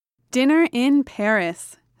Dinner in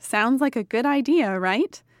Paris. Sounds like a good idea,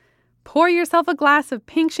 right? Pour yourself a glass of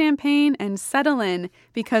pink champagne and settle in,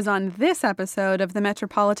 because on this episode of the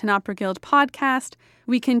Metropolitan Opera Guild podcast,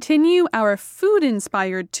 we continue our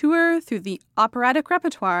food-inspired tour through the operatic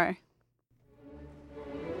repertoire.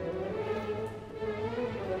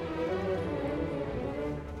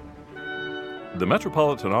 The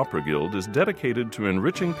Metropolitan Opera Guild is dedicated to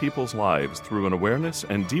enriching people's lives through an awareness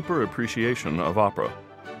and deeper appreciation of opera.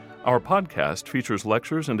 Our podcast features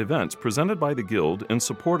lectures and events presented by the Guild in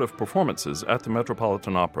support of performances at the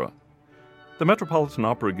Metropolitan Opera. The Metropolitan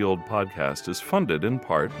Opera Guild podcast is funded in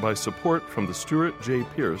part by support from the Stuart J.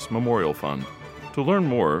 Pierce Memorial Fund. To learn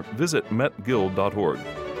more, visit metguild.org.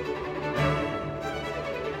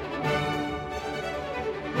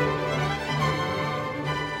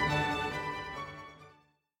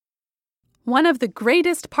 One of the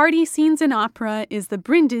greatest party scenes in opera is the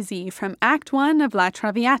Brindisi from Act 1 of La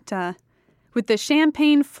Traviata. With the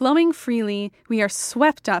champagne flowing freely, we are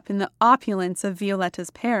swept up in the opulence of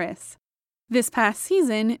Violetta's Paris. This past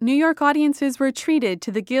season, New York audiences were treated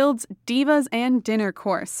to the Guild's Divas and Dinner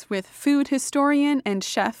course with food historian and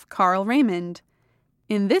chef Carl Raymond.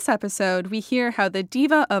 In this episode, we hear how the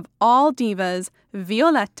diva of all divas,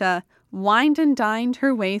 Violetta, wined and dined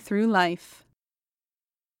her way through life.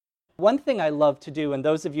 One thing I love to do, and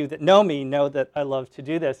those of you that know me know that I love to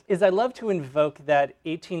do this, is I love to invoke that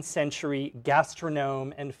 18th century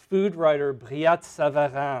gastronome and food writer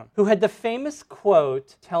Brillat-Savarin, who had the famous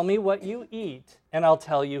quote, "Tell me what you eat, and I'll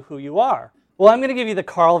tell you who you are." Well, I'm going to give you the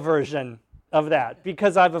Carl version of that,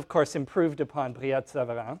 because I've, of course, improved upon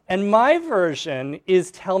Brillat-Savarin. And my version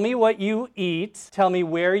is tell me what you eat, tell me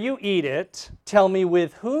where you eat it, tell me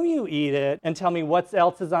with whom you eat it, and tell me what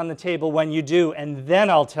else is on the table when you do, and then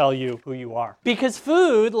I'll tell you who you are. Because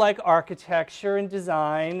food, like architecture and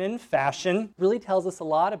design and fashion, really tells us a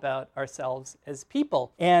lot about ourselves as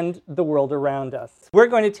people and the world around us. We're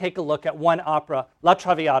going to take a look at one opera, La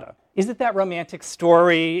Traviata. Is it that romantic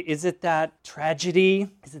story? Is it that tragedy?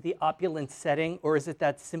 Is it the opulent setting? Or is it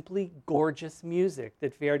that simply gorgeous music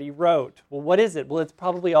that Verdi wrote? Well, what is it? Well, it's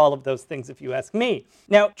probably all of those things if you ask me.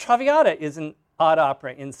 Now, Traviata is an odd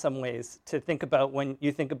opera in some ways to think about when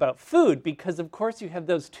you think about food, because of course you have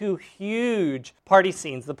those two huge party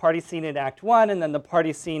scenes, the party scene in Act 1 and then the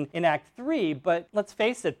party scene in Act 3, but let's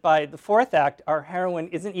face it, by the fourth act, our heroine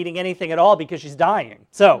isn't eating anything at all because she's dying.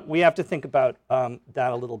 So we have to think about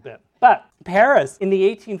that a little bit. But Paris in the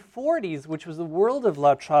 1840s, which was the world of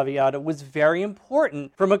La Traviata, was very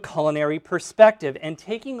important from a culinary perspective. And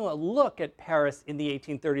taking a look at Paris in the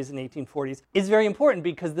 1830s and 1840s is very important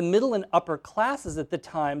because the middle and upper classes at the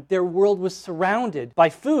time, their world was surrounded by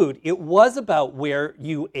food. It was about where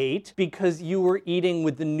you ate because you were eating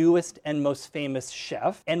with the newest and most famous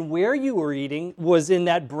chef. And where you were eating was in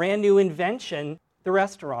that brand new invention, the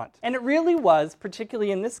restaurant. And it really was,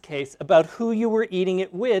 particularly in this case, about who you were eating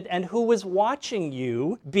it with and who was watching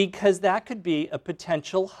you, because that could be a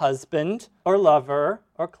potential husband or lover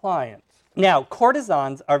or client. Now,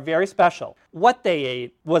 courtesans are very special. What they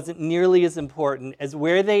ate wasn't nearly as important as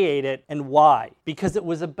where they ate it and why, because it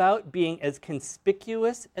was about being as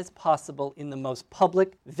conspicuous as possible in the most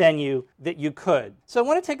public venue that you could. So I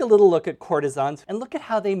want to take a little look at courtesans and look at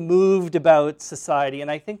how they moved about society, and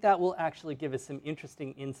I think that will actually give us some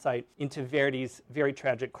interesting insight into Verdi's very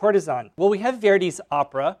tragic courtesan. Well, we have Verdi's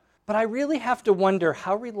opera, but I really have to wonder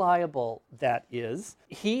how reliable that is.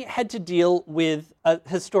 He had to deal with a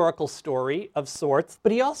historical story of sorts,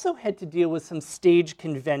 but he also had to deal with some stage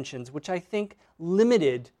conventions, which I think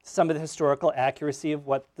limited some of the historical accuracy of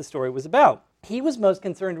what the story was about. He was most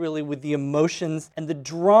concerned really with the emotions and the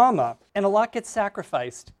drama, and a lot gets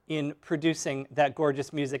sacrificed in producing that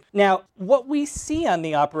gorgeous music. Now, what we see on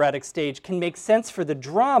the operatic stage can make sense for the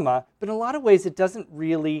drama, but in a lot of ways it doesn't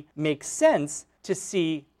really make sense to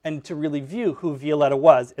see and to really view who Violetta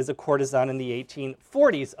was as a courtesan in the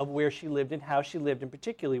 1840s, of where she lived and how she lived, and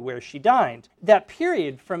particularly where she dined. That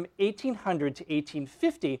period from 1800 to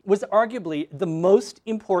 1850 was arguably the most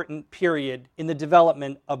important period in the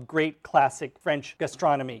development of great classic French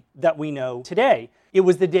gastronomy that we know today. It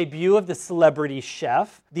was the debut of the celebrity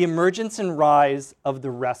chef, the emergence and rise of the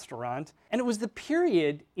restaurant, and it was the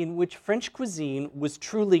period in which French cuisine was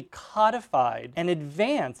truly codified and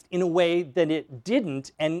advanced in a way that it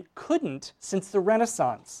didn't and couldn't since the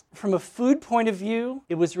Renaissance. From a food point of view,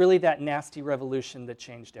 it was really that nasty revolution that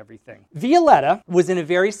changed everything. Violetta was in a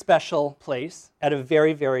very special place at a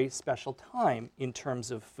very, very special time in terms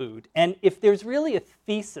of food. And if there's really a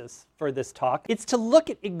thesis for this talk. It's to look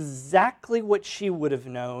at exactly what she would have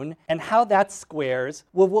known and how that squares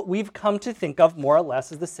with what we've come to think of more or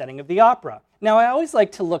less as the setting of the opera. Now, I always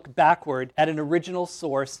like to look backward at an original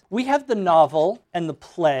source. We have the novel and the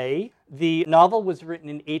play. The novel was written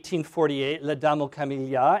in 1848, La Dame aux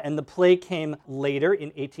Camélias, and the play came later in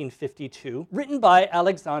 1852, written by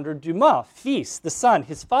Alexandre Dumas, fils, the son.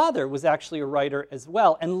 His father was actually a writer as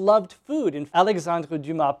well and loved food. And Alexandre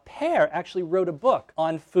Dumas' père actually wrote a book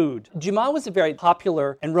on food. Dumas was a very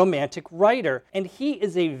popular and romantic writer, and he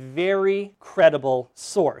is a very credible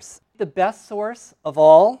source. The best source of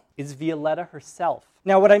all is Violetta herself.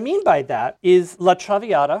 Now, what I mean by that is La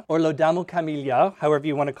Traviata, or La Dame aux Camélias, however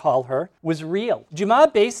you want to call her, was real. Dumas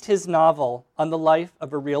based his novel on the life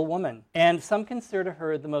of a real woman, and some consider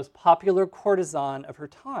her the most popular courtesan of her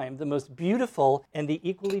time, the most beautiful and the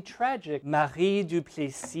equally tragic Marie du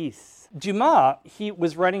Plessis. Dumas, he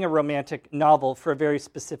was writing a romantic novel for a very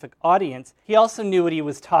specific audience. He also knew what he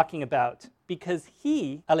was talking about, because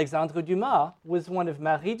he, Alexandre Dumas, was one of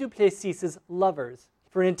Marie du Plessis's lovers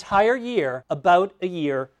for an entire year, about a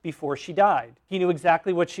year before she died. He knew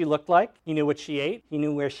exactly what she looked like. He knew what she ate. He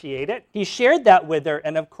knew where she ate it. He shared that with her,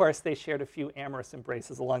 and of course, they shared a few amorous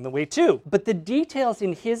embraces along the way too. But the details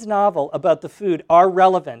in his novel about the food are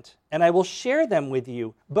relevant, and I will share them with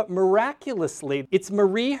you. But miraculously, it's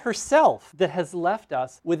Marie herself that has left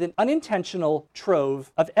us with an unintentional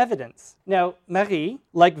trove of evidence. Now, Marie,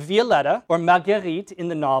 like Violetta or Marguerite in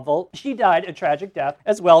the novel, she died a tragic death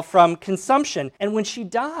as well from consumption. And when she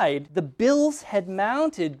died, the bills had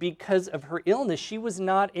mounted because of her illness. She was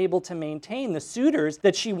not able to maintain the suitors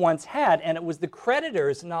that she once had, and it was the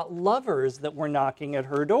creditors, not lovers, that were knocking at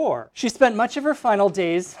her door. She spent much of her final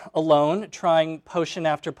days alone, trying potion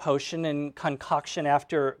after potion and concoction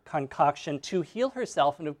after concoction to heal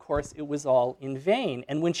herself, and of course it was all in vain.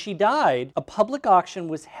 And when she died, a public auction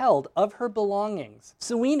was held of her belongings.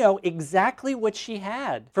 So we know exactly what she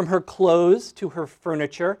had, from her clothes to her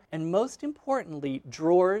furniture, and most importantly,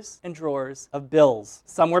 drawers and drawers of bills.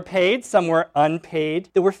 Some were paid, some were unpaid,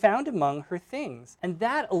 that were found among her things. And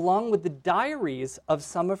that, along with the diaries of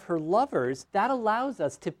some of her lovers, that allows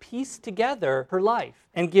us to piece together her life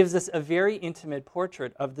and gives us a very intimate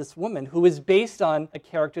portrait of this woman who is based on a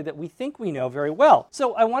character that we think we know very well.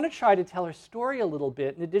 So I want to try to tell her story a little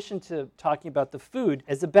bit, in addition to talking about the food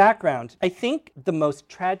as a background. I think the most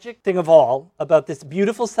tragic thing of all about this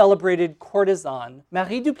beautiful, celebrated courtesan,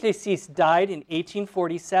 Marie du Plessis, died in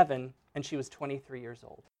 1847, and she was 23 years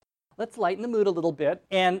old. Let's lighten the mood a little bit,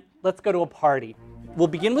 and let's go to a party. We'll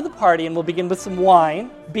begin with a party, and we'll begin with some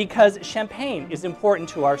wine, because champagne is important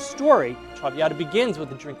to our story. Traviata begins with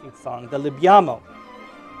the drinking song, the Libbiamo.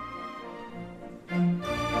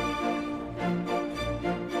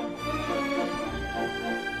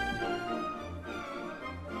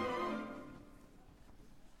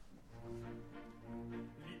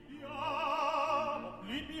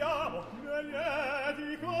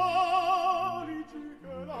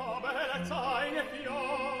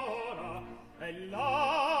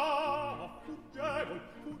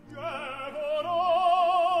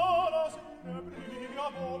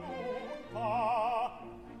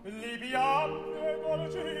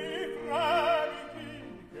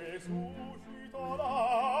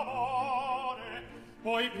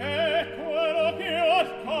 Poiché quello che al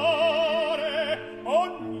cuore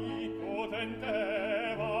onnipotente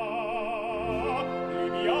va,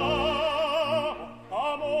 viviamo,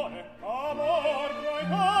 amore, amor, tra i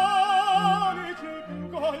calici,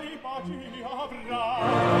 piccoli baci avrà.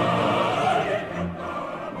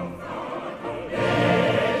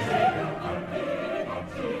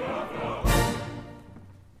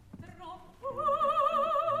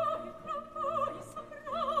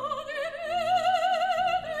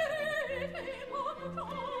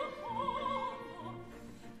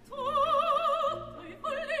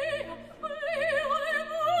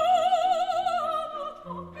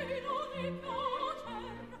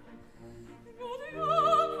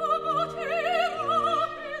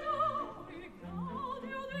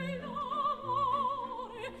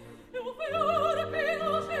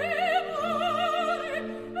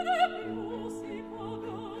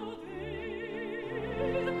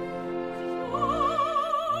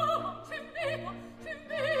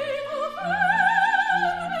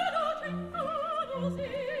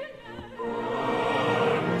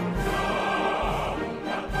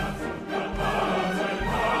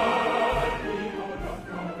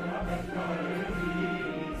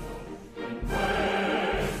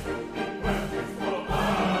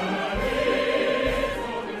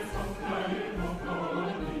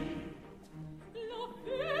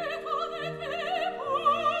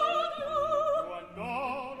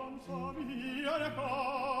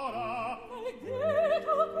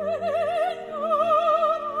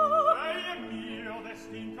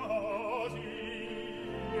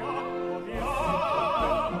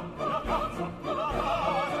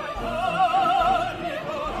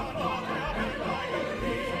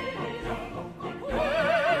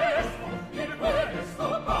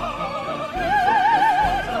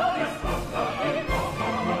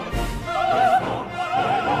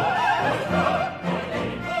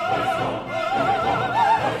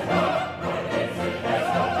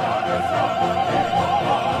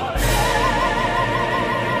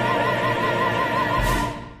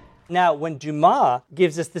 Now, when Dumas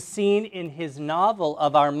gives us the scene in his novel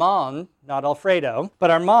of Armand, not Alfredo, but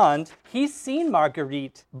Armand, he's seen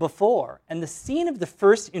Marguerite before. And the scene of the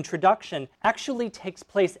first introduction actually takes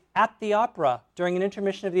place at the opera, during an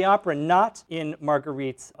intermission of the opera, not in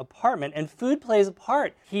Marguerite's apartment. And food plays a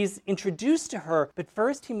part. He's introduced to her, but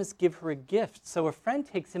first he must give her a gift. So a friend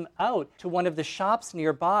takes him out to one of the shops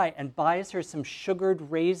nearby and buys her some sugared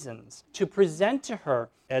raisins to present to her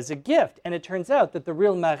as a gift. And it turns out that the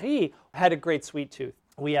real Marie had a great sweet tooth.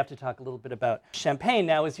 We have to talk a little bit about champagne.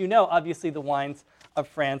 Now, as you know, obviously the wines of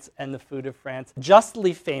France and the food of France,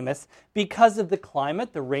 justly famous because of the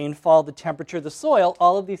climate, the rainfall, the temperature, the soil.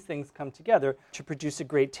 All of these things come together to produce a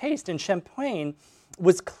great taste. And champagne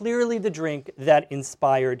was clearly the drink that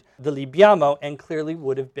inspired the Libbiamo and clearly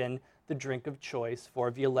would have been the drink of choice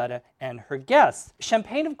for Violetta and her guests.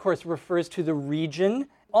 Champagne, of course, refers to the region.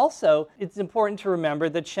 Also, it's important to remember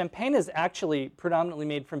that champagne is actually predominantly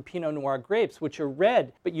made from Pinot Noir grapes, which are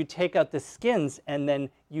red, but you take out the skins and then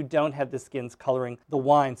you don't have the skins coloring the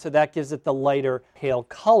wine. So that gives it the lighter, pale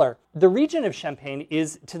color. The region of Champagne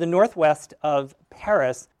is to the northwest of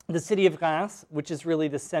Paris. The city of Reims, which is really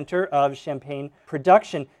the center of champagne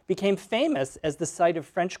production, became famous as the site of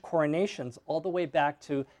French coronations all the way back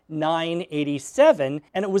to 987,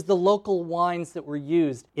 and it was the local wines that were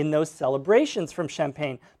used in those celebrations from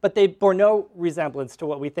Champagne. But they bore no resemblance to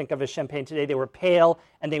what we think of as champagne today. They were pale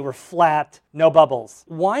and they were flat, no bubbles.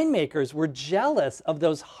 Winemakers were jealous of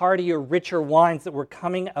those heartier, richer wines that were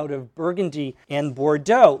coming out of Burgundy and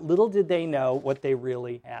Bordeaux. Little did they know what they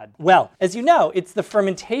really had. Well, as you know, it's the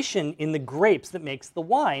fermentation in the grapes that makes the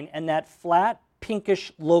wine, and that flat,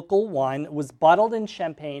 pinkish local wine that was bottled in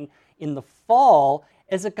Champagne in the fall.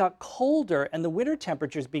 As it got colder and the winter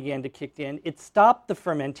temperatures began to kick in, it stopped the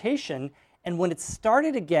fermentation, and when it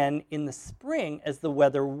started again in the spring as the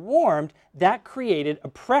weather warmed, that created a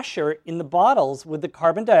pressure in the bottles with the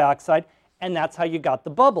carbon dioxide, and that's how you got the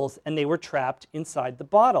bubbles, and they were trapped inside the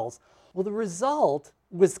bottles. Well, the result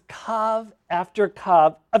was cave after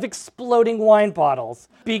cave of exploding wine bottles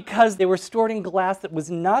because they were stored in glass that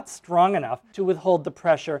was not strong enough to withhold the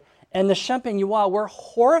pressure. And the Champenois were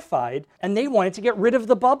horrified, and they wanted to get rid of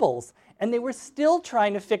the bubbles. And they were still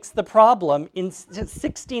trying to fix the problem in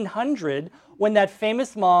 1600 when that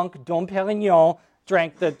famous monk, Dom Pérignon,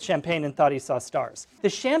 drank the champagne and thought he saw stars. The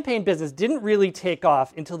champagne business didn't really take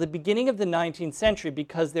off until the beginning of the 19th century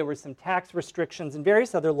because there were some tax restrictions and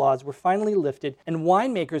various other laws were finally lifted, and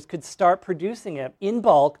winemakers could start producing it in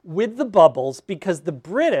bulk with the bubbles because the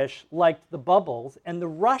British liked the bubbles and the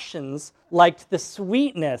Russians liked the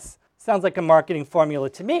sweetness. Sounds like a marketing formula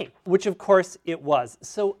to me, which of course it was.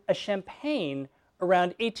 So a champagne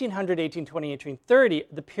around 1800, 1820, 1830,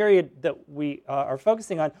 the period that we are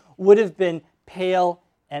focusing on, would have been pale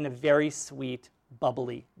and a very sweet,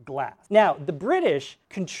 bubbly glass. Now, the British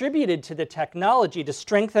contributed to the technology to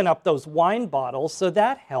strengthen up those wine bottles, so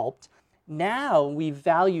that helped. Now we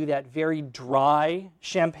value that very dry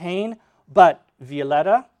champagne, but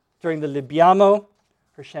Violetta, during the Libbiamo,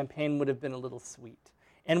 her champagne would have been a little sweet.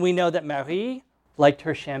 And we know that Marie liked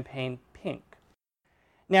her champagne pink.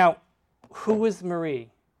 Now, who was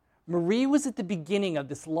Marie? Marie was at the beginning of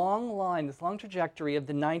this long line, this long trajectory of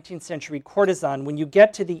the 19th century courtesan. When you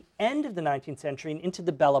get to the end of the 19th century and into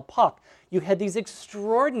the Belle Epoque, you had these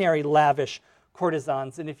extraordinary lavish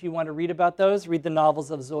courtesans. And if you want to read about those, read the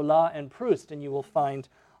novels of Zola and Proust, and you will find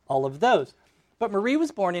all of those. But Marie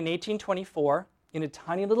was born in 1824 in a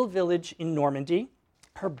tiny little village in Normandy.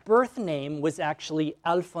 Her birth name was actually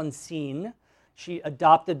Alphonsine. She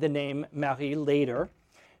adopted the name Marie later.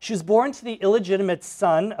 She was born to the illegitimate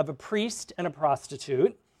son of a priest and a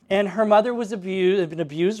prostitute, and her mother was an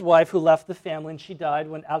abused wife who left the family, and she died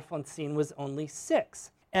when Alphonsine was only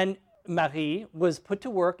 6. And Marie was put to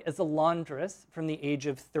work as a laundress from the age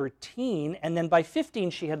of 13, and then by 15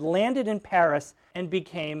 she had landed in Paris and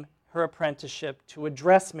became her apprenticeship to a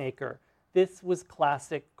dressmaker. This was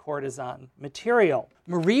classic courtesan material.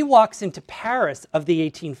 Marie walks into Paris of the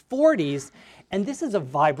 1840s, and this is a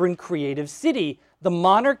vibrant, creative city. The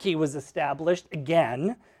monarchy was established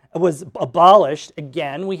again, was abolished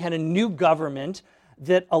again. We had a new government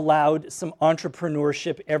that allowed some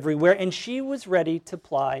entrepreneurship everywhere, and she was ready to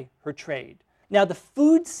ply her trade. Now, the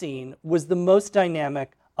food scene was the most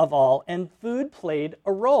dynamic of all, and food played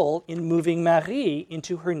a role in moving Marie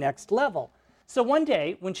into her next level. So one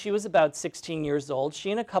day, when she was about 16 years old,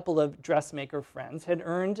 she and a couple of dressmaker friends had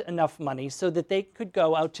earned enough money so that they could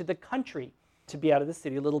go out to the country to be out of the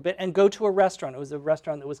city a little bit and go to a restaurant. It was a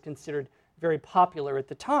restaurant that was considered very popular at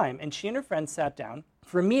the time. And she and her friends sat down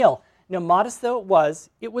for a meal. Now, modest though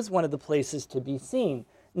it was one of the places to be seen.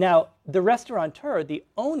 Now, the restaurateur, the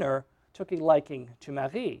owner, took a liking to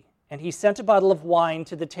Marie, and he sent a bottle of wine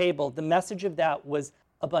to the table. The message of that was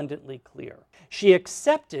abundantly clear. She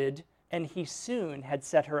accepted, and he soon had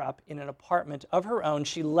set her up in an apartment of her own.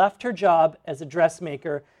 She left her job as a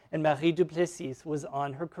dressmaker, and Marie Duplessis was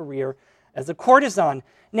on her career as a courtesan.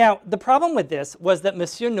 Now, the problem with this was that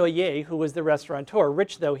Monsieur Noyer, who was the restaurateur,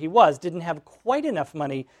 rich though he was, didn't have quite enough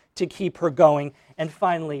money to keep her going, and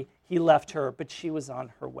finally he left her, but she was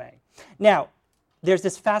on her way. Now, there's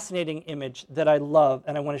this fascinating image that I love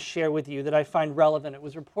and I want to share with you that I find relevant. It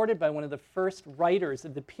was reported by one of the first writers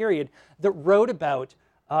of the period that wrote about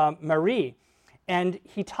Marie, and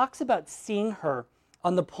he talks about seeing her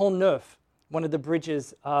on the Pont Neuf, one of the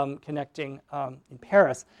bridges connecting in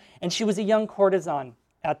Paris. And she was a young courtesan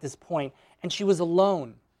at this point, and she was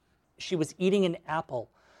alone. She was eating an apple.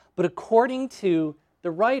 But according to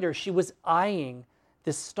the writer, she was eyeing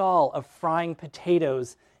this stall of frying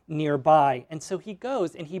potatoes nearby. And so he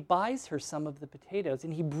goes and he buys her some of the potatoes,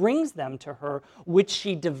 and he brings them to her, which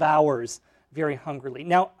she devours very hungrily.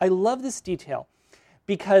 Now, I love this detail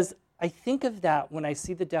because I think of that when I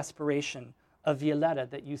see the desperation of Violetta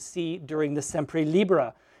that you see during the Sempre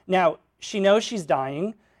Libera. Now, she knows she's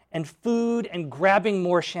dying, and food and grabbing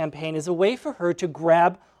more champagne is a way for her to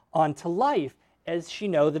grab onto life as she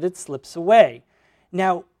knows that it slips away.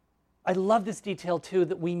 Now, I love this detail too,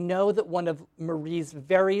 that we know that one of Marie's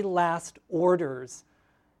very last orders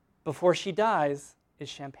before she dies is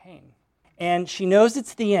champagne. And she knows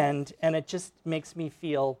it's the end, and it just makes me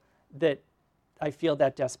feel that I feel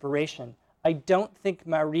that desperation. I don't think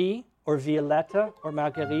Marie or Violetta or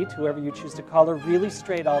Marguerite, whoever you choose to call her, really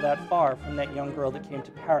strayed all that far from that young girl that came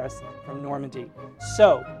to Paris from Normandy.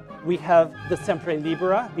 So we have the Sempre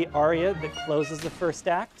Libera, the aria that closes the first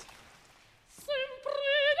act.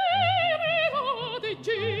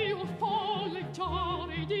 Dio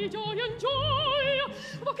folleggiare di gioia in gioia,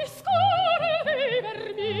 ma che scorre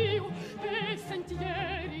viver mio, e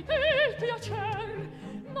sentieri del piacer,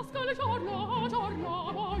 nasca le giorno a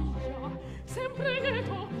giorno voglia, sempre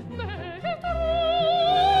lieto ne ad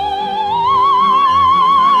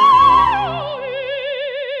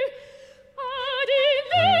i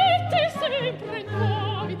letti sempre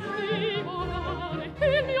nuovi, di volare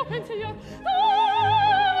il mio pensier,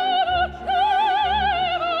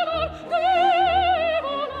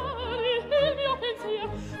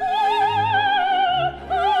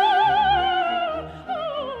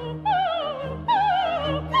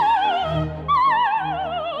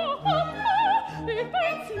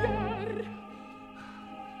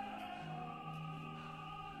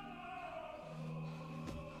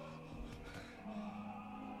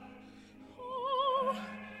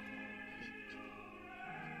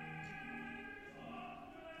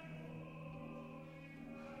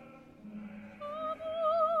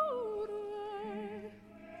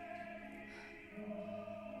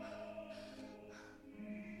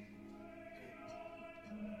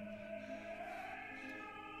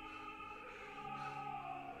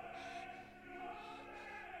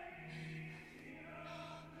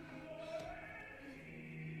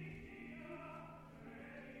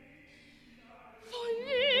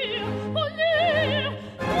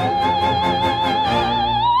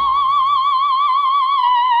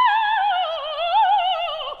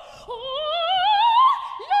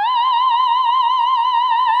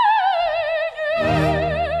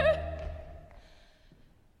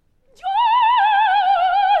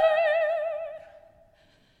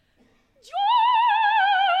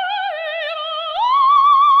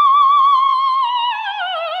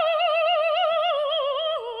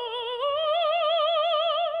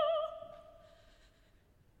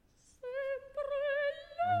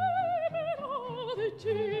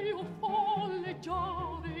 Dio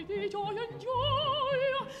folleggiare di gioia in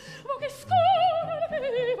gioia, ma che scorre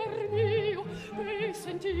viver mio, e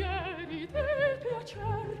sentieri del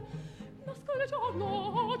piacer, nasca le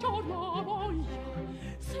giorno a giorno voglia,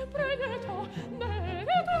 sempre lieto ne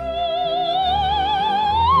ad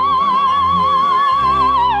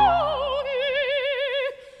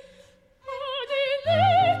i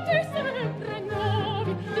letti sempre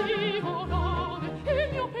nuovi, di volare il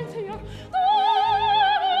mio pensier,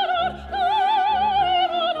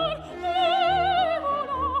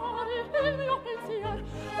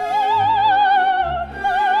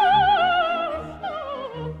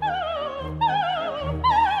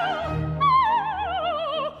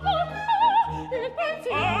 il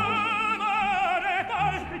pensier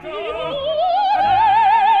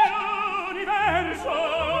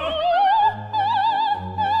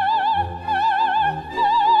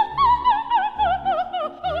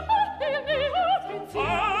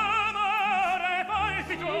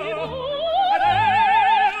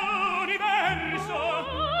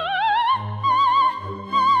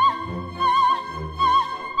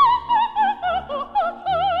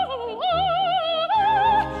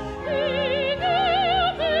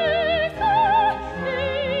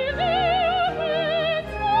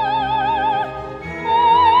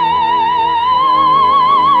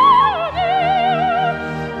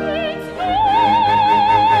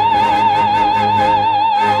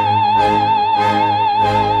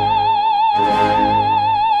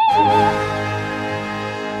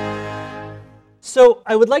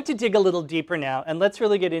I would like to dig a little deeper now, and let's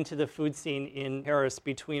really get into the food scene in Paris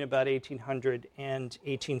between about 1800 and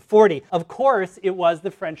 1840. Of course, it was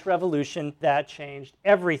the French Revolution that changed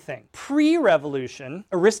everything. Pre-revolution,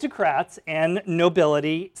 aristocrats and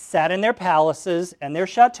nobility sat in their palaces and their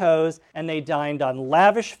chateaus, and they dined on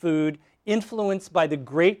lavish food influenced by the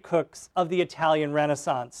great cooks of the Italian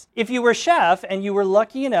Renaissance. If you were a chef and you were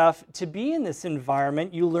lucky enough to be in this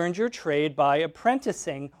environment, you learned your trade by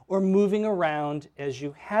apprenticing or moving around as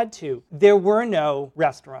you had to. There were no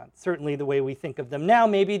restaurants, certainly the way we think of them now.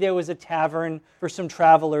 Maybe there was a tavern for some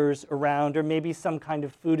travelers around, or maybe some kind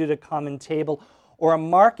of food at a common table, or a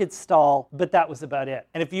market stall, but that was about it.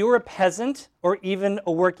 And if you were a peasant or even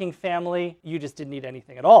a working family, you just didn't eat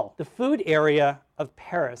anything at all. The food area of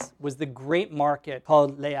Paris was the great market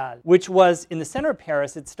called Les Halles, which was in the center of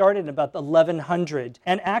Paris. It started in about 1100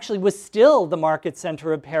 and actually was still the market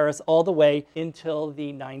center of Paris all the way until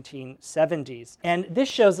the 1970s. And this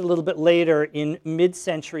shows a little bit later in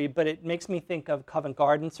mid-century, but it makes me think of Covent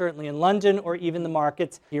Garden, certainly in London, or even the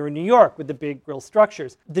markets here in New York with the big grill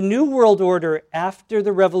structures. The New World Order after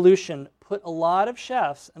the Revolution put a lot of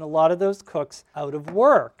chefs and a lot of those cooks out of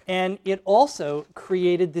work. And it also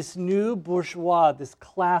created this new bourgeois, this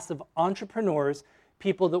class of entrepreneurs,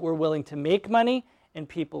 people that were willing to make money and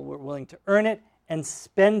people were willing to earn it and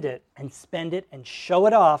spend it and show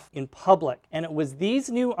it off in public. And it was these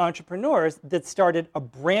new entrepreneurs that started a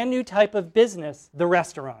brand new type of business, the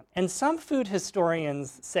restaurant. And some food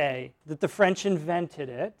historians say that the French invented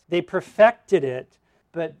it, they perfected it,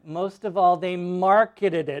 but most of all, they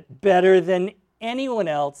marketed it better than anyone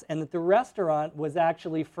else, and that the restaurant was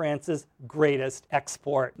actually France's greatest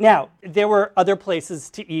export. Now, there were other places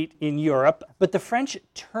to eat in Europe, but the French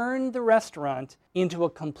turned the restaurant into a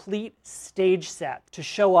complete stage set to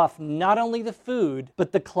show off not only the food,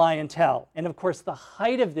 but the clientele. And of course, the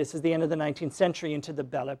height of this is the end of the 19th century into the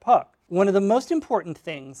Belle Époque. One of the most important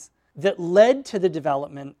things that led to the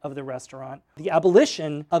development of the restaurant, the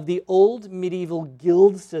abolition of the old medieval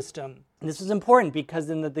guild system. And this was important because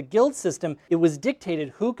in the guild system, it was dictated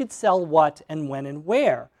who could sell what and when and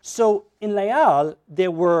where. So in Les Halles,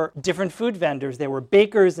 there were different food vendors. There were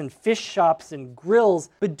bakers and fish shops and grills.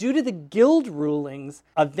 But due to the guild rulings,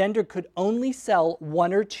 a vendor could only sell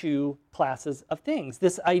one or two classes of things.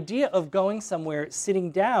 This idea of going somewhere,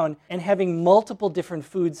 sitting down, and having multiple different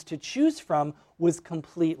foods to choose from was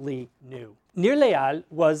completely new. Near Les Halles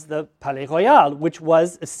was the Palais Royal, which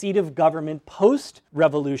was a seat of government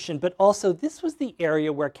post-revolution, but also this was the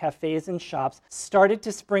area where cafes and shops started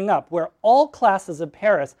to spring up, where all classes of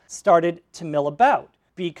Paris started to mill about,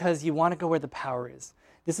 because you want to go where the power is.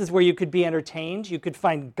 This is where you could be entertained, you could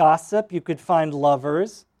find gossip, you could find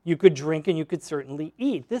lovers, you could drink, and you could certainly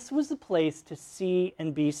eat. This was a place to see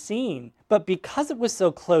and be seen. But because it was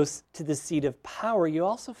so close to the seat of power, you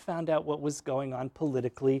also found out what was going on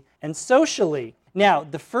politically and socially. Now,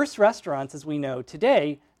 the first restaurants, as we know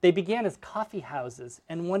today, they began as coffee houses.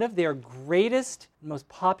 And one of their greatest, most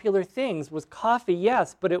popular things was coffee,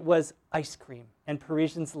 yes, but it was ice cream. And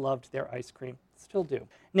Parisians loved their ice cream. Still do.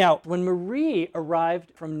 Now, when Marie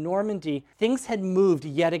arrived from Normandy, things had moved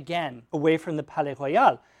yet again away from the Palais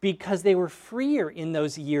Royal because they were freer in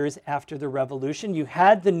those years after the Revolution. You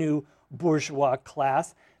had the new bourgeois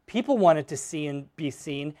class. People wanted to see and be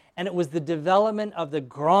seen, and it was the development of the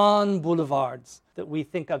Grand Boulevards that we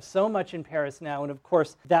think of so much in Paris now, and of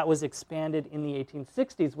course that was expanded in the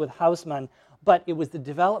 1860s with Haussmann, but it was the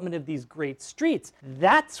development of these great streets.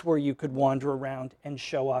 That's where you could wander around and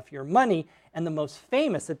show off your money, and the most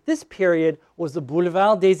famous at this period was the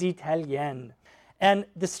Boulevard des Italiennes. And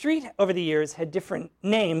the street over the years had different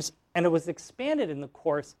names, and it was expanded in the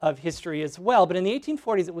course of history as well. But in the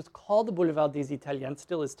 1840s, it was called the Boulevard des Italiens,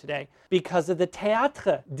 still is today, because of the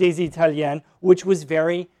Théâtre des Italiens, which was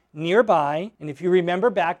very nearby. And if you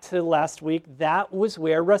remember back to last week, that was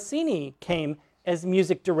where Rossini came as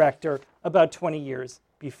music director about 20 years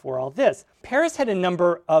before all this. Paris had a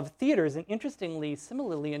number of theaters, and interestingly,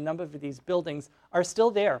 similarly, a number of these buildings are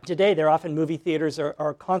still there. Today, they're often movie theaters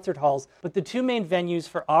or concert halls, but the two main venues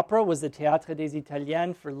for opera was the Théâtre des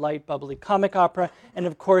Italiens for light, bubbly comic opera, and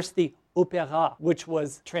of course the Opéra, which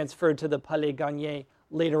was transferred to the Palais Garnier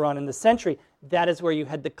later on in the century. That is where you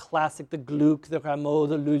had the classic, the Gluck, the Rameau,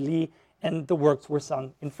 the Lully, and the works were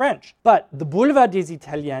sung in French. But the Boulevard des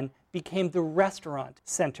Italiens became the restaurant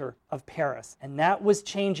center of Paris. And that was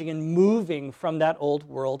changing and moving from that old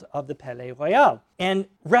world of the Palais Royal. And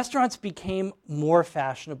restaurants became more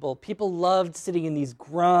fashionable. People loved sitting in these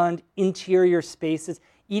grand interior spaces,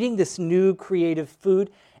 eating this new creative food,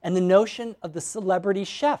 and the notion of the celebrity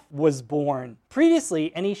chef was born.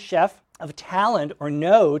 Previously, any chef of talent or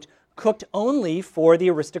note cooked only for the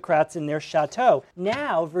aristocrats in their chateau.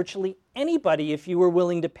 Now, virtually anybody, if you were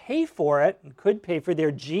willing to pay for it and could pay for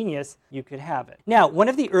their genius, you could have it. Now, one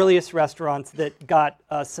of the earliest restaurants that got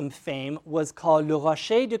some fame was called Le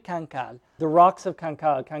Rocher de Cancale, the Rocks of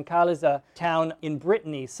Cancale. Cancale is a town in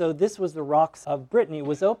Brittany, so this was the Rocks of Brittany. It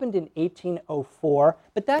was opened in 1804,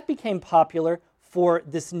 but that became popular for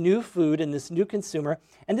this new food and this new consumer,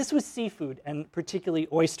 and this was seafood, and particularly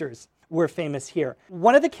oysters were famous here.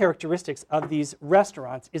 One of the characteristics of these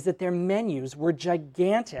restaurants is that their menus were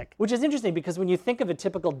gigantic, which is interesting because when you think of a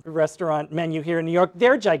typical restaurant menu here in New York,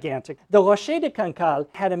 they're gigantic. The Rocher de Cancale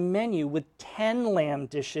had a menu with 10 lamb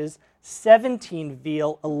dishes, 17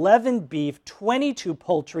 veal, 11 beef, 22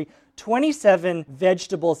 poultry, 27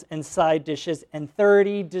 vegetables and side dishes, and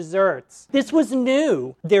 30 desserts. This was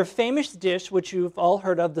new. Their famous dish, which you've all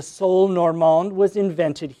heard of, the sole normande, was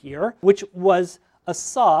invented here, which was a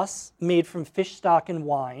sauce made from fish stock and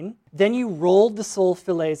wine. Then you rolled the sole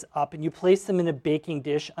fillets up and you placed them in a baking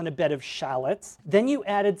dish on a bed of shallots. Then you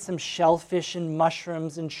added some shellfish and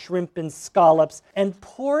mushrooms and shrimp and scallops and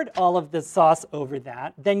poured all of the sauce over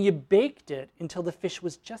that. Then you baked it until the fish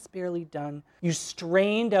was just barely done. You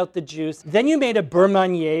strained out the juice. Then you made a beurre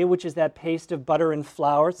manier, which is that paste of butter and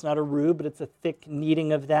flour. It's not a roux, but it's a thick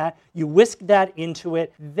kneading of that. You whisked that into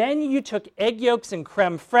it. Then you took egg yolks and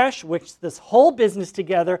creme fraiche, whisked this whole business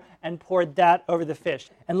together, and poured that over the fish.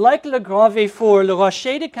 And like Le Grand Véfour, Le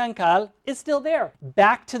Rocher de Cancale is still there.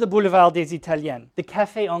 Back to the Boulevard des Italiennes. The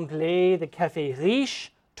Café Anglais, the Café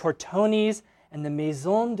Riche, Tortoni's, and the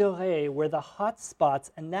Maison Dorée were the hot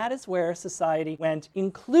spots, and that is where society went,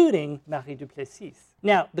 including Marie Duplessis.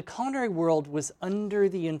 Now, the culinary world was under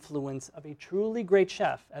the influence of a truly great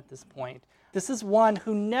chef at this point. This is one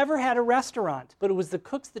who never had a restaurant, but it was the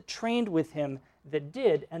cooks that trained with him that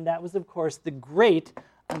did, and that was, of course, the great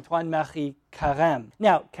Antoine-Marie Carême.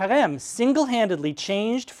 Now, Carême single-handedly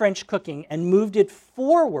changed French cooking and moved it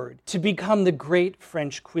forward to become the great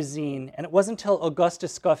French cuisine. And it wasn't until Auguste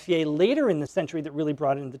Escoffier later in the century that really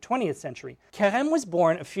brought it into the 20th century. Carême was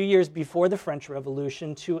born a few years before the French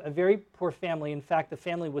Revolution to a very poor family. In fact, the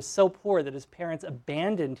family was so poor that his parents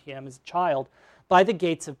abandoned him as a child by the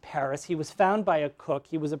gates of Paris. He was found by a cook.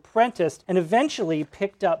 He was apprenticed and eventually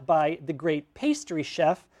picked up by the great pastry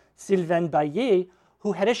chef, Sylvain Baillet,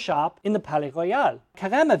 who had a shop in the Palais Royal.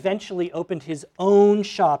 Carême eventually opened his own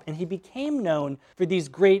shop, and he became known for these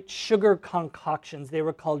great sugar concoctions. They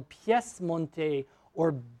were called pièces montées,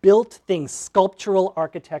 or built things, sculptural,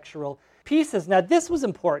 architectural pieces. Now, this was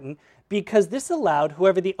important because this allowed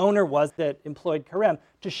whoever the owner was that employed Carême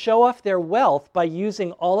to show off their wealth by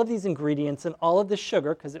using all of these ingredients and all of the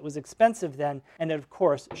sugar, because it was expensive then, and it, of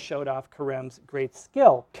course, showed off Carême's great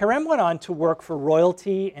skill. Carême went on to work for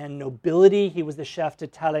royalty and nobility. He was the chef to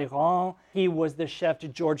Talleyrand. He was the chef to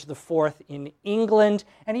George IV in England,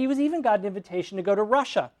 and he was even got an invitation to go to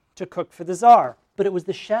Russia to cook for the Tsar. But it was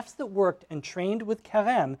the chefs that worked and trained with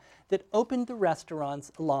Carême that opened the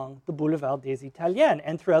restaurants along the Boulevard des Italiennes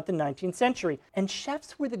and throughout the 19th century. And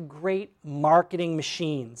chefs were the great marketing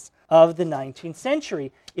machines of the 19th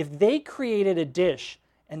century. If they created a dish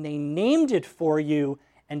and they named it for you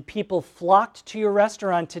and people flocked to your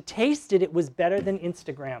restaurant to taste it, it was better than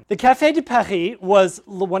Instagram. The Café de Paris was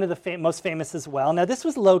one of the most famous as well. Now, this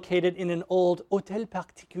was located in an old hôtel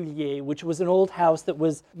particulier, which was an old house that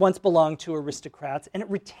was once belonged to aristocrats, and it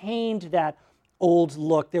retained that old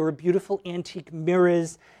look. There were beautiful antique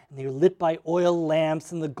mirrors, and they were lit by oil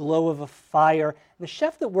lamps and the glow of a fire. And the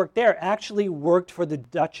chef that worked there actually worked for the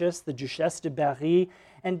Duchess, the Duchesse de Berry,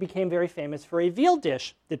 and became very famous for a veal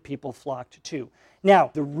dish that people flocked to.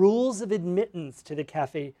 Now, the rules of admittance to the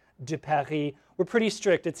Café de Paris were pretty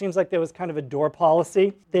strict. It seems like there was kind of a door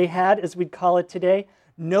policy they had, as we'd call it today.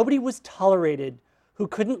 Nobody was tolerated who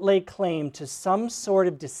couldn't lay claim to some sort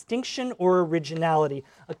of distinction or originality.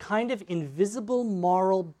 A kind of invisible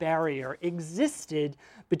moral barrier existed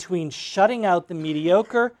between shutting out the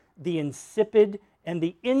mediocre, the insipid, and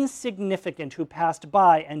the insignificant who passed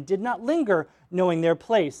by and did not linger, knowing their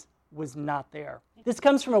place was not there. This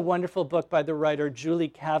comes from a wonderful book by the writer Julie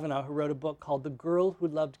Kavanaugh, who wrote a book called The Girl Who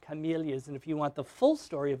Loved Camellias. And if you want the full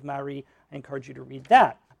story of Marie, I encourage you to read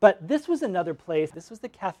that. But this was another place. This was the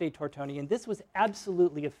Café Tortoni, and this was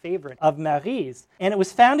absolutely a favorite of Marie's. And it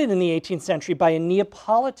was founded in the 18th century by a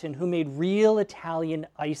Neapolitan who made real Italian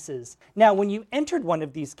ices. Now, when you entered one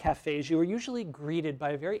of these cafes, you were usually greeted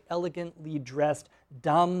by a very elegantly dressed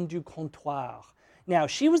dame du comptoir. Now,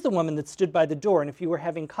 she was the woman that stood by the door, and if you were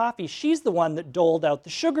having coffee, she's the one that doled out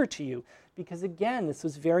the sugar to you. Because again, this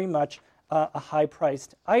was very much a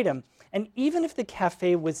high-priced item. And even if the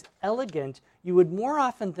cafe was elegant, you would more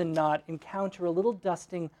often than not encounter a little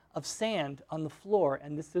dusting of sand on the floor,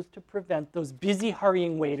 and this is to prevent those busy,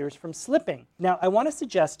 hurrying waiters from slipping. Now, I want to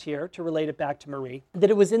suggest here, to relate it back to Marie, that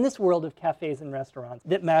it was in this world of cafes and restaurants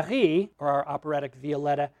that Marie, or our operatic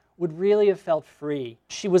Violetta, would really have felt free.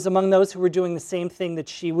 She was among those who were doing the same thing that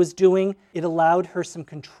she was doing. It allowed her some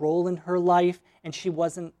control in her life, and she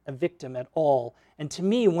wasn't a victim at all. And to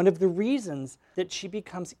me, one of the reasons that she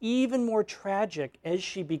becomes even more tragic as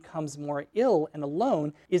she becomes more ill and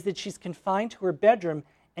alone is that she's confined to her bedroom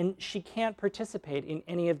and she can't participate in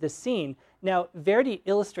any of the scene. Now, Verdi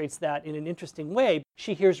illustrates that in an interesting way.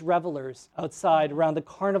 She hears revelers outside around the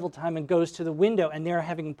carnival time and goes to the window, and they're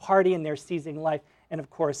having a party and they're seizing life. And of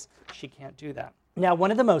course, she can't do that. Now,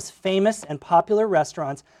 one of the most famous and popular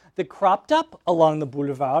restaurants that cropped up along the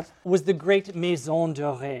boulevard was the great Maison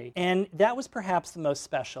Dorée. And that was perhaps the most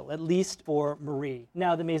special, at least for Marie.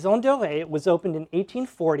 Now, the Maison Dorée was opened in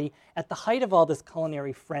 1840 at the height of all this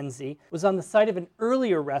culinary frenzy. It was on the site of an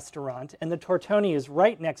earlier restaurant, and the Tortoni is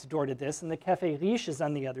right next door to this, and the Café Riche is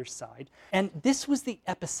on the other side. And this was the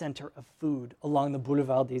epicenter of food along the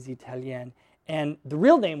Boulevard des Italiens. And the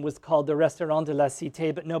real name was called the Restaurant de la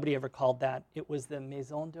Cité, but nobody ever called that. It was the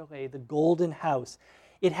Maison Dorée, the Golden House.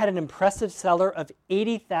 It had an impressive cellar of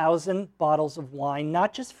 80,000 bottles of wine,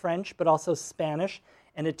 not just French, but also Spanish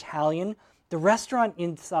and Italian. The restaurant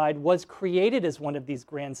inside was created as one of these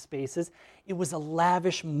grand spaces. It was a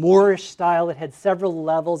lavish Moorish style. It had several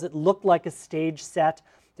levels. It looked like a stage set.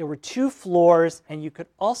 There were 2 floors, and you could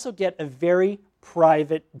also get a very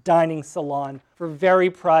private dining salon for very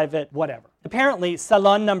private whatever. Apparently,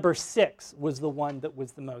 salon number 6 was the one that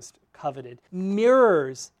was the most coveted.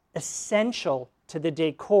 Mirrors, essential to the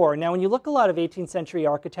decor. Now, when you look a lot of 18th century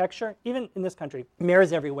architecture, even in this country,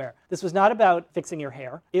 mirrors everywhere. This was not about fixing your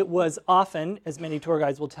hair. It was often, as many tour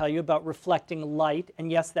guides will tell you, about reflecting light,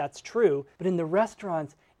 and yes, that's true. But in the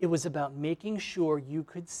restaurants, it was about making sure you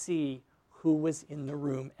could see who was in the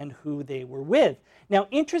room and who they were with. Now,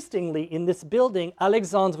 interestingly, in this building,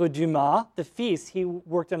 Alexandre Dumas, the fils, he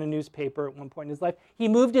worked on a newspaper at one point in his life, he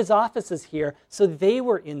moved his offices here, so they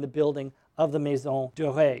were in the building of the Maison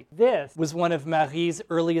Dorée. This was one of Marie's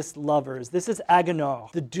earliest lovers. This is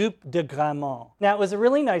Agénor, the Duc de Gramont. Now, it was a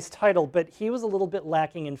really nice title, but he was a little bit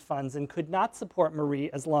lacking in funds and could not support Marie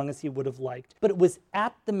as long as he would have liked. But it was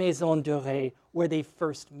at the Maison Dorée where they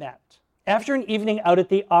first met. After an evening out at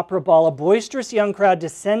the opera ball, a boisterous young crowd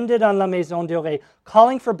descended on La Maison Dorée,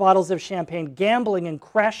 calling for bottles of champagne, gambling, and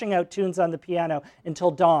crashing out tunes on the piano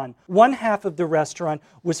until dawn. One half of the restaurant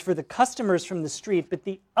was for the customers from the street, but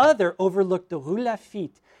the other overlooked the Rue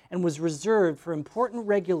Lafitte and was reserved for important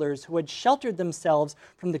regulars who had sheltered themselves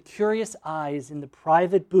from the curious eyes in the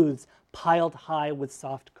private booths piled high with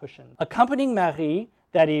soft cushions. Accompanying Marie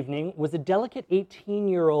that evening was a delicate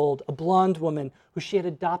 18-year-old, a blonde woman who she had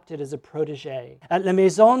adopted as a protégée. At La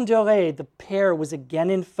Maison Dorée, the pair was again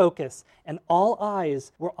in focus, and all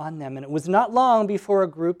eyes were on them. And it was not long before a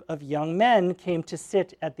group of young men came to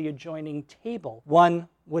sit at the adjoining table. One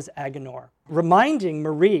was Agénor. Reminding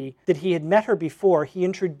Marie that he had met her before, he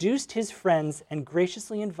introduced his friends and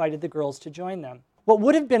graciously invited the girls to join them. What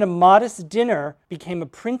would have been a modest dinner became a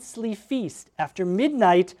princely feast. After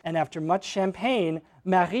midnight and after much champagne,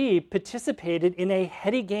 Marie participated in a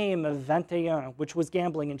heady game of 21, which was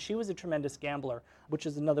gambling, and she was a tremendous gambler, which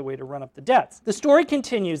is another way to run up the debts. The story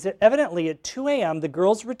continues that evidently at 2 a.m. the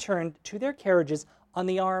girls returned to their carriages on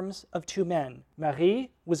the arms of 2 men. Marie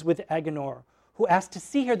was with Agénor, who asked to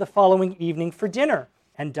see her the following evening for dinner,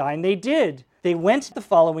 and dine they did. They went the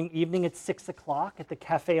following evening at 6 o'clock at the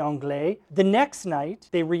Café Anglais. The next night,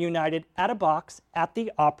 they reunited at a box at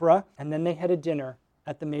the opera, and then they had a dinner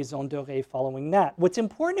at the Maison Dorée following that. What's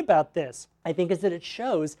important about this, I think, is that it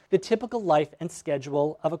shows the typical life and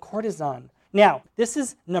schedule of a courtesan. Now, this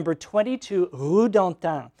is number 22 Rue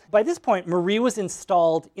d'Antin. By this point, Marie was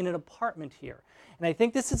installed in an apartment here. And I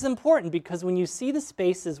think this is important because when you see the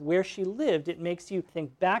spaces where she lived, it makes you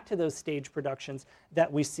think back to those stage productions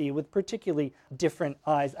that we see with particularly different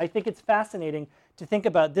eyes. I think it's fascinating to think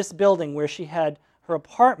about this building where she had her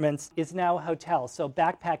apartments is now a hotel. So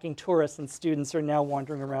backpacking tourists and students are now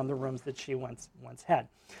wandering around the rooms that she once had.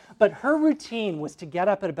 But her routine was to get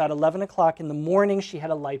up at about 11 o'clock in the morning. She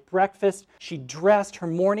had a light breakfast. She dressed. Her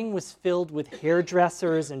morning was filled with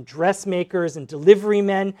hairdressers and dressmakers and delivery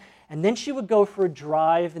men. And then she would go for a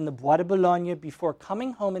drive in the Bois de Boulogne before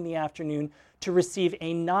coming home in the afternoon to receive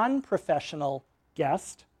a non-professional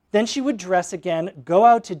guest Then she would dress again, go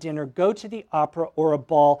out to dinner, go to the opera or a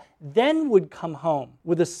ball, then would come home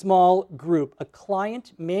with a small group. A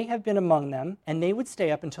client may have been among them, and they would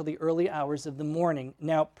stay up until the early hours of the morning.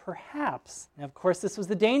 Now, perhaps, and of course this was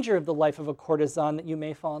the danger of the life of a courtesan, that you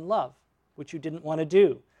may fall in love, which you didn't want to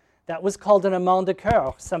do. That was called an amant de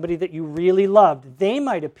coeur, somebody that you really loved. They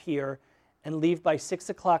might appear and leave by 6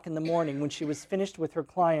 o'clock in the morning when she was finished with her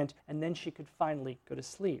client, and then she could finally go to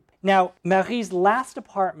sleep. Now, Marie's last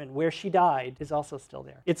apartment, where she died, is also still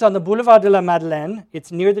there. It's on the Boulevard de la Madeleine.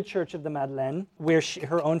 It's near the Church of the Madeleine, where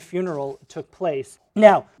her own funeral took place.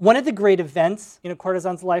 Now, one of the great events in a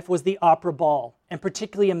courtesan's life was the opera ball, and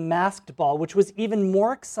particularly a masked ball, which was even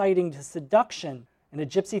more exciting to seduction, and a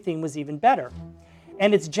gypsy theme was even better.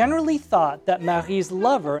 And it's generally thought that Marie's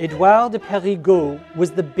lover, Edouard de Périgueux, was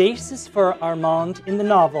the basis for Armand in the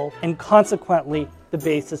novel, and consequently the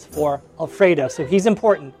basis for Alfredo. So he's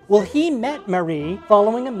important. Well, he met Marie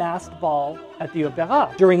following a masked ball at the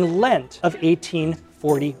Opéra during Lent of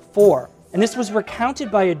 1844. And this was recounted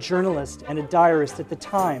by a journalist and a diarist at the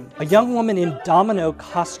time. A young woman in domino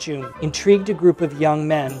costume intrigued a group of young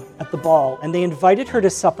men at the ball, and they invited her to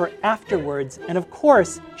supper afterwards. And of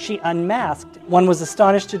course, she unmasked. One was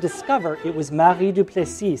astonished to discover it was Marie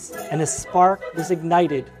Duplessis, and a spark was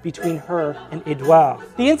ignited between her and Edouard.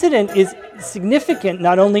 The incident is significant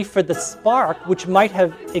not only for the spark, which might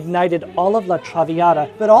have ignited all of La Traviata,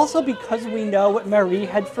 but also because we know what Marie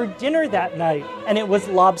had for dinner that night, and it was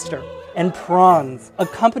lobster and prawns,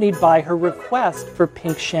 accompanied by her request for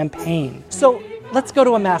pink champagne. So let's go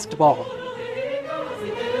to a masked ball.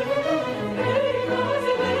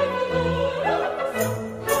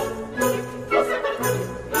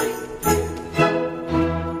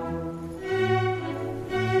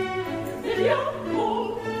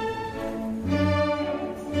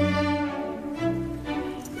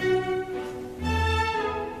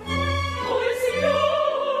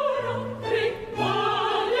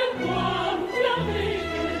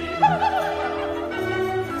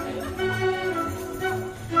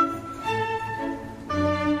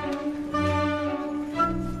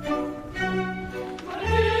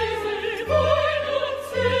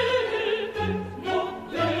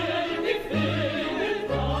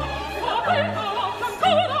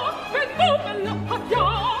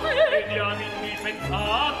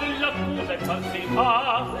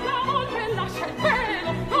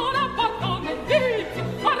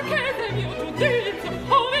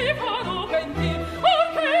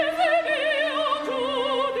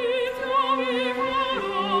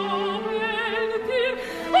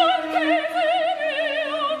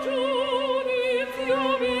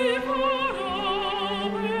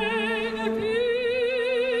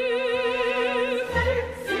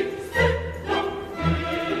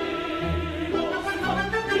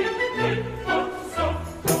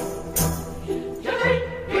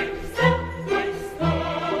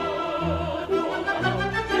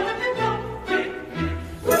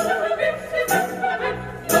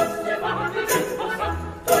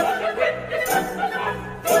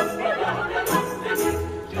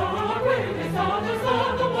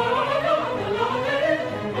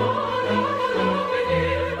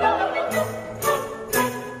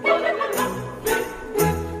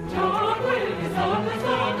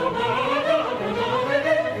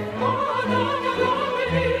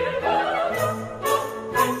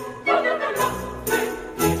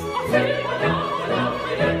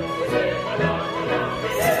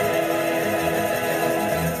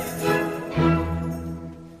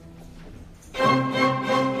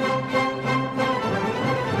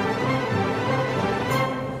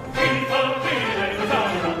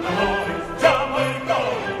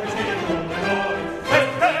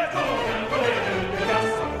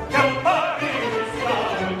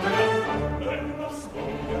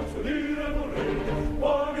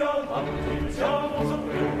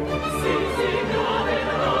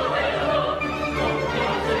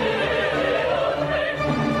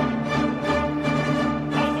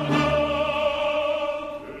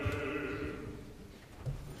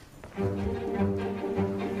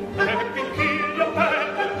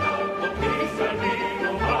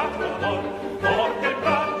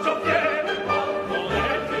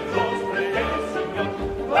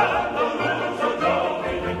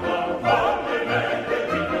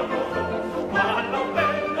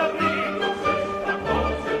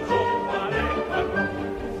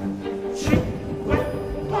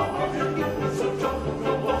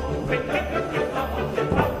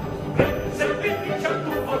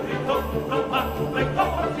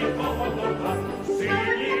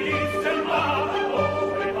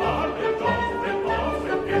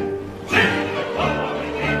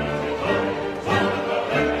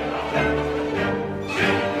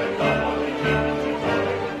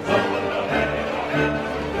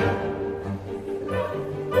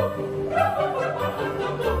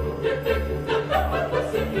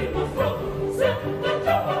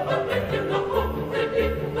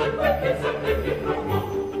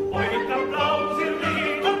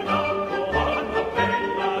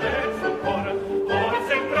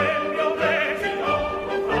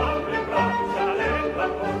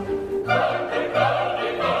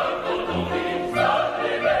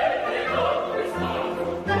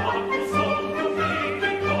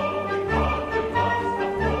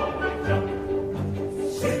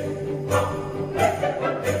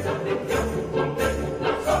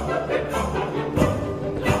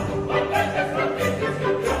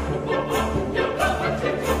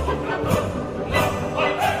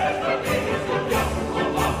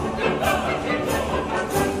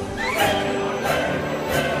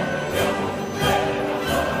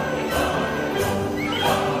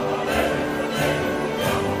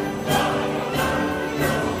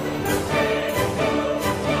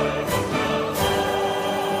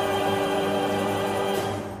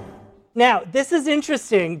 Now, this is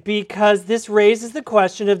interesting because this raises the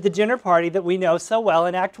question of the dinner party that we know so well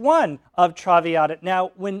in Act 1 of Traviata.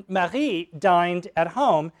 Now, when Marie dined at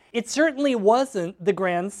home, it certainly wasn't the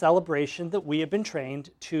grand celebration that we have been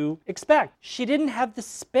trained to expect. She didn't have the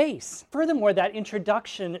space. Furthermore, that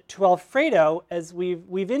introduction to Alfredo, as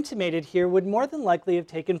we've intimated here, would more than likely have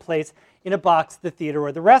taken place in a box, the theater,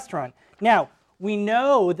 or the restaurant. Now, we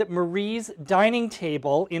know that Marie's dining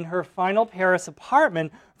table in her final Paris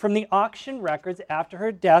apartment from the auction records after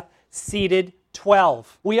her death seated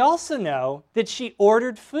 12. We also know that she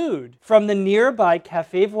ordered food from the nearby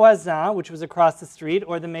Café Voisin, which was across the street,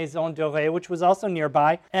 or the Maison Dorée, which was also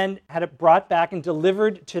nearby, and had it brought back and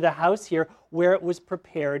delivered to the house here where it was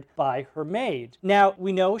prepared by her maid. Now,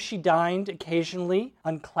 we know she dined occasionally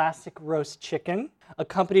on classic roast chicken,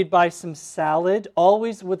 accompanied by some salad,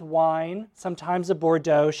 always with wine, sometimes a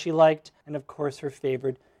Bordeaux she liked, and of course her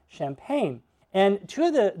favorite, champagne. And two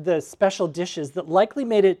of the special dishes that likely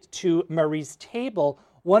made it to Marie's table,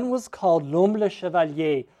 one was called l'homme le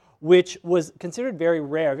chevalier, which was considered very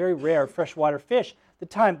rare freshwater fish at the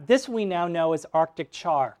time. This we now know as Arctic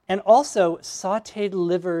char. And also sautéed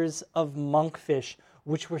livers of monkfish,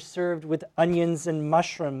 which were served with onions and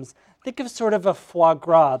mushrooms. Think of sort of a foie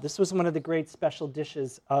gras. This was one of the great special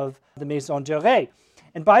dishes of the Maison Dorée.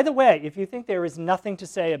 And by the way, if you think there is nothing to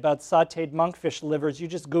say about sautéed monkfish livers, you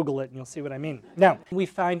just Google it and you'll see what I mean. Now, we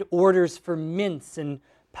find orders for mints and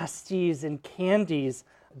pastilles and candies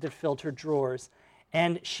that filled her drawers.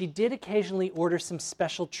 And she did occasionally order some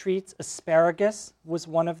special treats. Asparagus was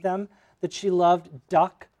one of them that she loved.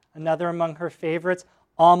 Duck, another among her favorites.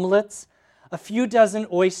 Omelets. A few dozen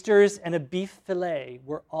oysters and a beef fillet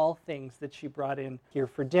were all things that she brought in here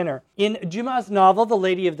for dinner. In Dumas' novel, The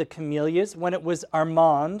Lady of the Camellias, when it was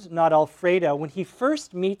Armand, not Alfredo, when he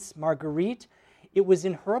first meets Marguerite, it was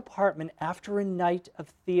in her apartment after a night of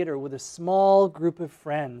theater with a small group of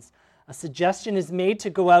friends. A suggestion is made to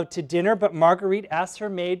go out to dinner, but Marguerite asks her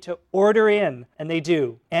maid to order in, and they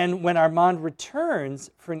do. And when Armand returns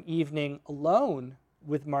for an evening alone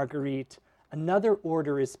with Marguerite, another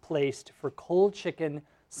order is placed for cold chicken,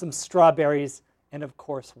 some strawberries, and of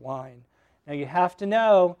course wine. Now you have to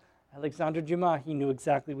know, Alexandre Dumas, he knew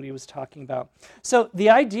exactly what he was talking about. So the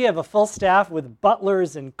idea of a full staff with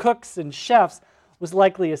butlers and cooks and chefs was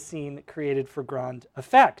likely a scene created for grand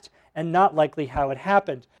effect, and not likely how it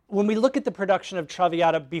happened. When we look at the production of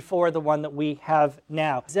Traviata before the one that we have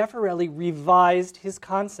now, Zeffirelli revised his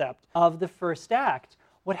concept of the first act.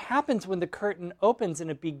 What happens when the curtain opens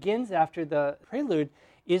and it begins after the prelude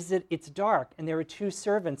is that it's dark and there are two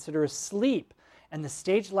servants that are asleep, and the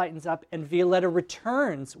stage lightens up and Violetta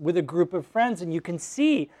returns with a group of friends, and you can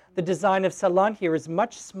see the design of salon here is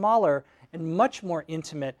much smaller and much more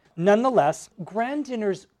intimate. Nonetheless, grand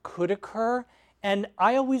dinners could occur, and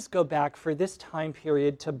I always go back for this time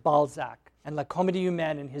period to Balzac and La Comédie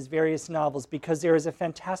Humaine in his various novels, because there is a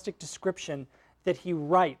fantastic description that he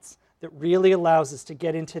writes that really allows us to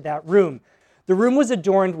get into that room. The room was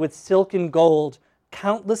adorned with silk and gold.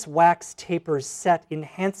 Countless wax tapers set in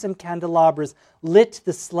handsome candelabras lit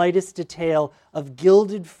the slightest detail of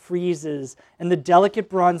gilded friezes and the delicate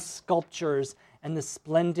bronze sculptures and the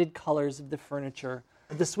splendid colors of the furniture.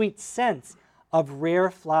 The sweet scents of rare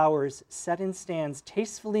flowers set in stands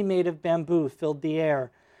tastefully made of bamboo filled the air.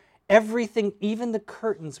 Everything, even the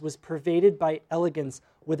curtains, was pervaded by elegance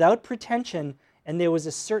without pretension, and there was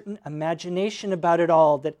a certain imagination about it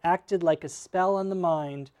all that acted like a spell on the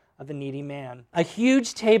mind of a needy man. A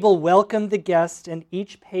huge table welcomed the guest, and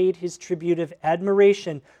each paid his tribute of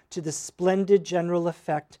admiration to the splendid general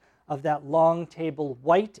effect of that long table,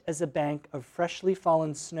 white as a bank of freshly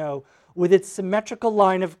fallen snow, with its symmetrical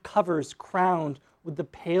line of covers crowned with the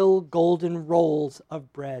pale golden rolls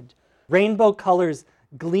of bread. Rainbow colors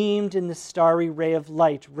gleamed in the starry ray of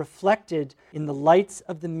light, reflected in the lights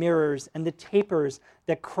of the mirrors and the tapers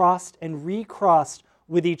that crossed and recrossed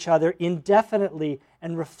with each other indefinitely,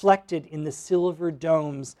 and reflected in the silver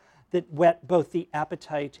domes that whet both the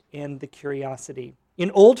appetite and the curiosity.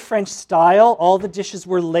 In Old French style, all the dishes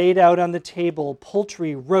were laid out on the table.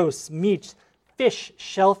 Poultry, roasts, meats, fish,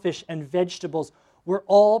 shellfish, and vegetables were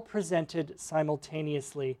all presented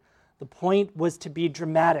simultaneously. The point was to be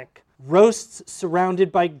dramatic. Roasts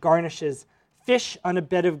surrounded by garnishes, fish on a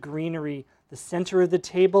bed of greenery. The center of the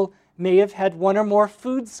table may have had one or more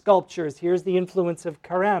food sculptures. Here's the influence of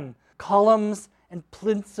Carême. Columns and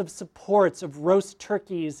plinths of supports of roast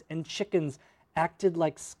turkeys and chickens acted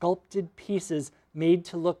like sculpted pieces made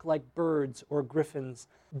to look like birds or griffins.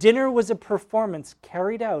 Dinner was a performance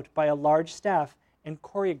carried out by a large staff and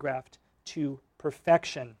choreographed to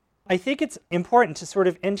perfection. I think it's important to sort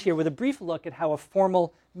of end here with a brief look at how a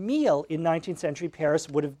formal meal in 19th century Paris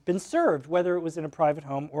would have been served, whether it was in a private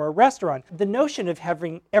home or a restaurant. The notion of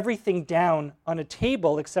having everything down on a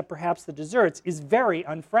table, except perhaps the desserts, is very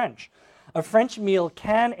un-French. A French meal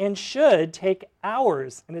can and should take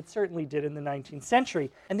hours, and it certainly did in the 19th century.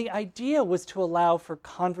 And the idea was to allow for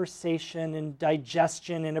conversation and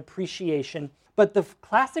digestion and appreciation. But the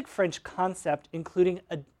classic French concept, including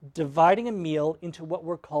dividing a meal into what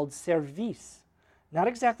were called services, not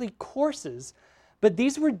exactly courses, but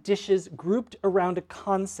these were dishes grouped around a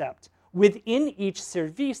concept. Within each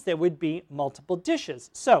service, there would be multiple dishes.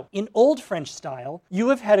 So, in Old French style, you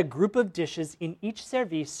have had a group of dishes in each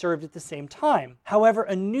service served at the same time. However,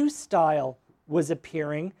 a new style was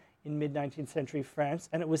appearing in mid-19th century France,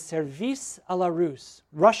 and it was service à la Russe,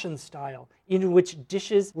 Russian style, in which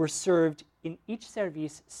dishes were served in each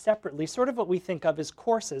service separately, sort of what we think of as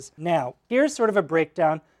courses. Now, here's sort of a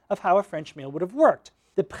breakdown of how a French meal would have worked.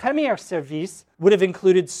 The premier service would have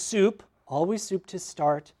included soup, always soup to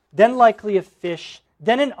start, then likely a fish,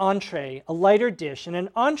 then an entree, a lighter dish. And an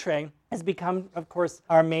entree has become, of course,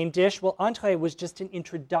 our main dish. Well, entree was just an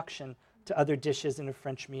introduction to other dishes in a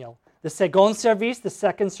French meal. The second service, the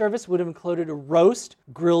second service, would have included a roast,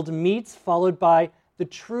 grilled meats, followed by the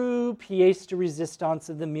true pièce de résistance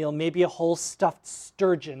of the meal, maybe a whole stuffed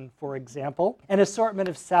sturgeon, for example. An assortment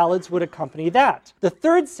of salads would accompany that. The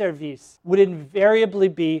third service would invariably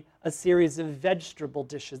be a series of vegetable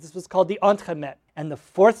dishes. This was called the entremet. And the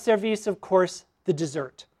fourth service, of course, the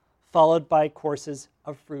dessert, followed by courses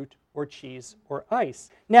of fruit or cheese or ice.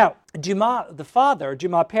 Now, Dumas, the father,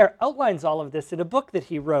 Dumas père, outlines all of this in a book that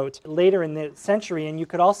he wrote later in the century, and you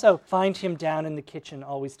could also find him down in the kitchen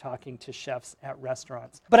always talking to chefs at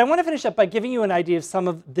restaurants. But I want to finish up by giving you an idea of some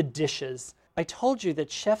of the dishes. I told you that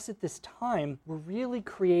chefs at this time were really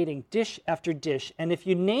creating dish after dish, and if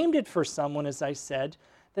you named it for someone, as I said,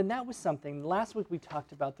 then that was something. Last week we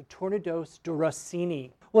talked about the tournedos de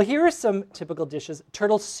Rossini. Well, here are some typical dishes.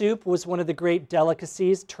 Turtle soup was one of the great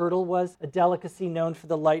delicacies. Turtle was a delicacy known for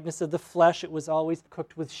the lightness of the flesh. It was always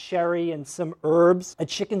cooked with sherry and some herbs. A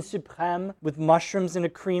chicken suprême with mushrooms and a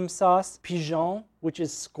cream sauce. Pigeon, which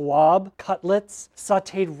is squab. Cutlets,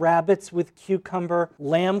 sautéed rabbits with cucumber.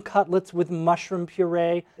 Lamb cutlets with mushroom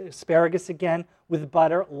puree. Asparagus again with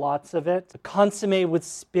butter, lots of it. A consommé with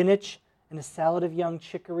spinach and a salad of young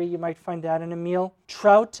chicory. You might find that in a meal.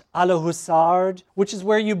 Trout à la hussarde, which is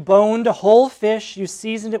where you boned a whole fish, you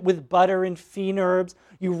seasoned it with butter and fine herbs,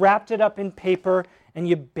 you wrapped it up in paper, and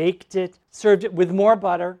you baked it, served it with more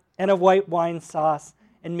butter and a white wine sauce,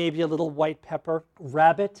 and maybe a little white pepper.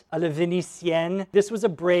 Rabbit à la vénitienne. This was a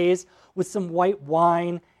braise with some white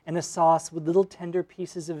wine and a sauce with little tender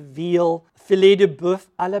pieces of veal. Filet de bœuf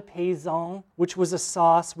à la paysanne, which was a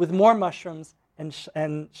sauce with more mushrooms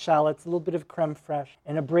and shallots, a little bit of creme fraiche,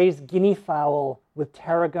 and a braised guinea fowl with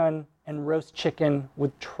tarragon and roast chicken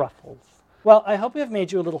with truffles. Well, I hope I've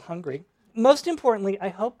made you a little hungry. Most importantly, I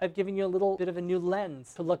hope I've given you a little bit of a new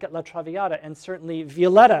lens to look at La Traviata and certainly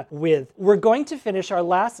Violetta with. We're going to finish. Our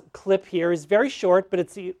last clip here is very short, but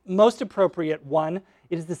it's the most appropriate one.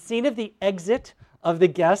 It is the scene of the exit of the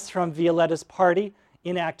guests from Violetta's party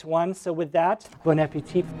in Act 1. So with that, bon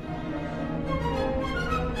appétit.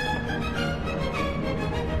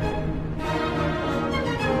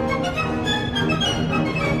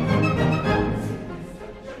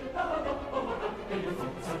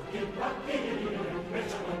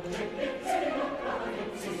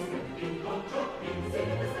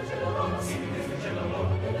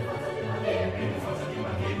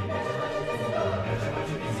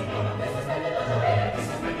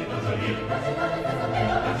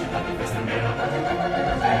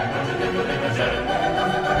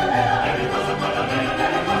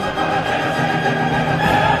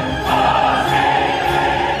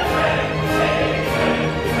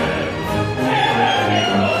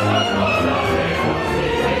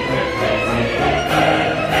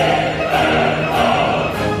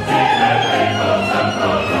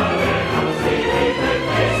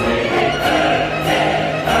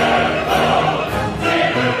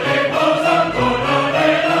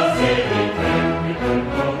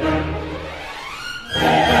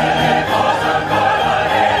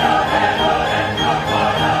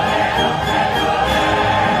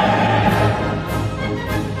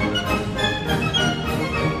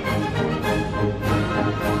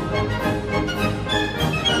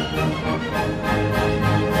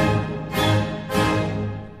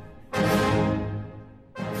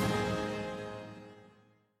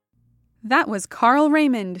 That was Carl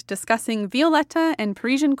Raymond discussing Violetta and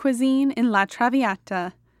Parisian cuisine in La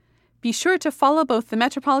Traviata. Be sure to follow both the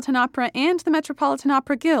Metropolitan Opera and the Metropolitan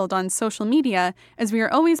Opera Guild on social media, as we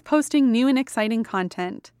are always posting new and exciting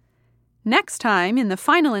content. Next time, in the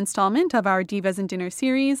final installment of our Divas and Dinner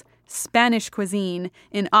series, Spanish cuisine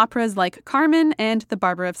in operas like Carmen and The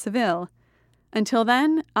Barber of Seville. Until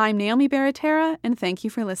then, I'm Naomi Barratera, and thank you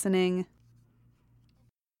for listening.